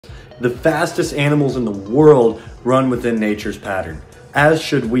The fastest animals in the world run within nature's pattern, as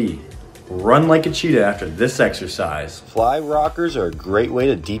should we. Run like a cheetah after this exercise. Fly rockers are a great way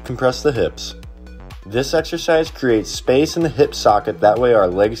to decompress the hips. This exercise creates space in the hip socket, that way our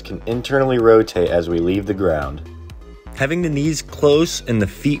legs can internally rotate as we leave the ground. Having the knees close and the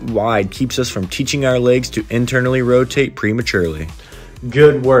feet wide keeps us from teaching our legs to internally rotate prematurely.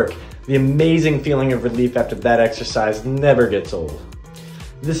 Good work. The amazing feeling of relief after that exercise never gets old.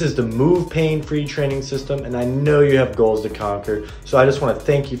 This is the Move Pain-Free training system, and I know you have goals to conquer, so I just want to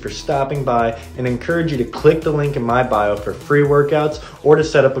thank you for stopping by and encourage you to click the link in my bio for free workouts or to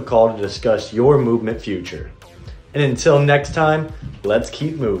set up a call to discuss your movement future. And until next time, let's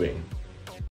keep moving.